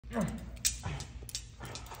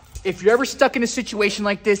If you're ever stuck in a situation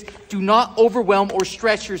like this, do not overwhelm or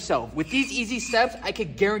stress yourself. With these easy steps, I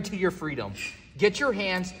can guarantee your freedom. Get your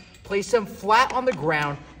hands, place them flat on the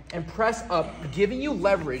ground, and press up, giving you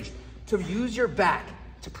leverage to use your back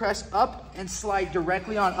to press up and slide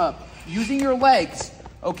directly on up. Using your legs,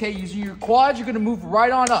 okay, using your quads, you're gonna move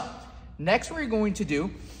right on up. Next, what you're going to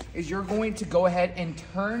do is you're going to go ahead and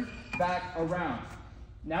turn back around.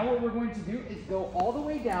 Now what we're going to do is go all the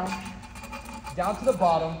way down to the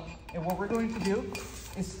bottom, and what we're going to do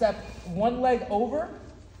is step one leg over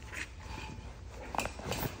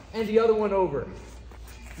and the other one over.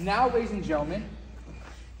 Now, ladies and gentlemen,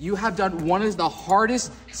 you have done one of the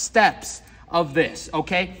hardest steps of this,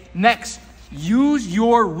 okay? Next, use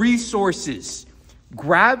your resources.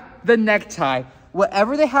 Grab the necktie,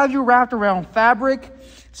 whatever they have you wrapped around, fabric,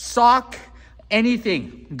 sock,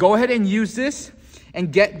 anything. Go ahead and use this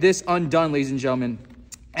and get this undone, ladies and gentlemen.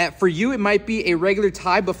 For you, it might be a regular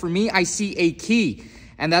tie, but for me, I see a key.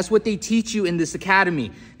 And that's what they teach you in this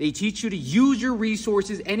academy. They teach you to use your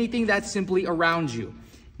resources, anything that's simply around you.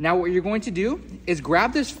 Now, what you're going to do is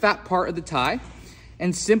grab this fat part of the tie,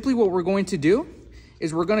 and simply what we're going to do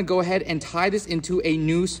is we're going to go ahead and tie this into a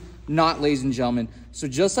noose knot, ladies and gentlemen. So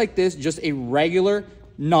just like this, just a regular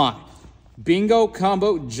knot. Bingo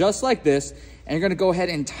combo, just like this. And you're going to go ahead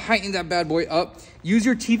and tighten that bad boy up. Use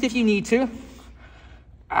your teeth if you need to.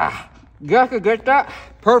 Get that?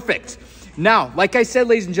 Perfect. Now, like I said,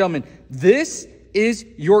 ladies and gentlemen, this is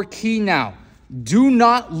your key now. Do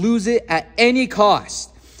not lose it at any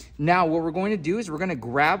cost. Now, what we're going to do is we're going to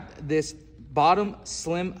grab this bottom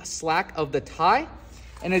slim slack of the tie.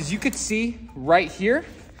 And as you could see right here,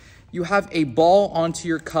 you have a ball onto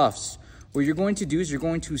your cuffs. What you're going to do is you're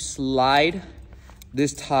going to slide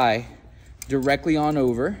this tie directly on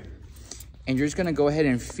over. And you're just going to go ahead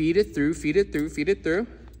and feed it through,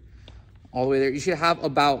 all the way there. You should have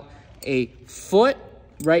about a foot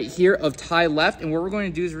right here of tie left. And what we're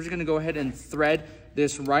going to do is we're just going to go ahead and thread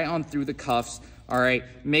this right on through the cuffs. All right.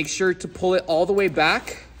 Make sure to pull it all the way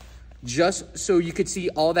back just so you could see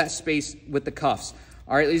all that space with the cuffs.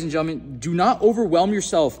 All right, ladies and gentlemen, do not overwhelm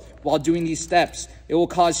yourself while doing these steps. It will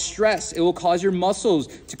cause stress. It will cause your muscles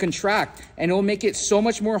to contract, and it will make it so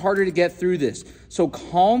much more harder to get through this. So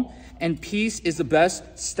calm and peace is the best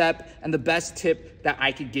step and the best tip that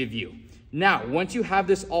I could give you. Now, once you have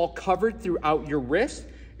this all covered throughout your wrist,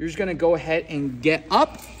 you're just gonna go ahead and get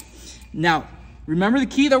up. Now, remember the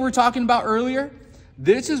key that we were talking about earlier?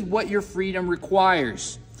 This is what your freedom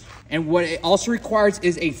requires. And what it also requires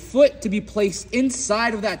is a foot to be placed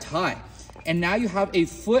inside of that tie. And now you have a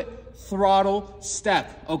foot throttle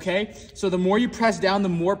step, okay? So the more you press down, the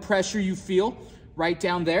more pressure you feel right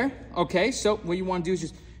down there, okay? So what you wanna do is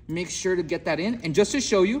just make sure to get that in. And just to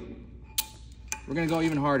show you, we're gonna go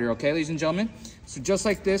even harder, okay, ladies and gentlemen? So just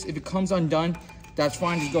like this, if it comes undone, that's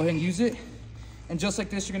fine, just go ahead and use it. And just like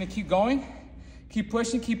this, you're gonna keep going. Keep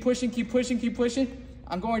pushing, keep pushing, keep pushing, keep pushing.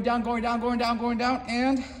 I'm going down, going down, going down, going down,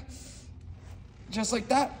 and just like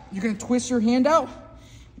that, you're gonna twist your hand out.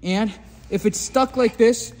 And if it's stuck like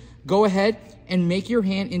this, go ahead and make your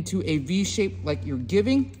hand into a V shape like you're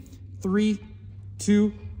giving. 3,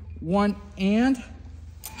 2, 1, and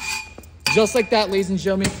just like that, ladies and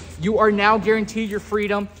gentlemen, you are now guaranteed your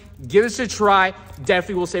freedom. Give us a try.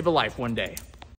 Definitely will save a life one day.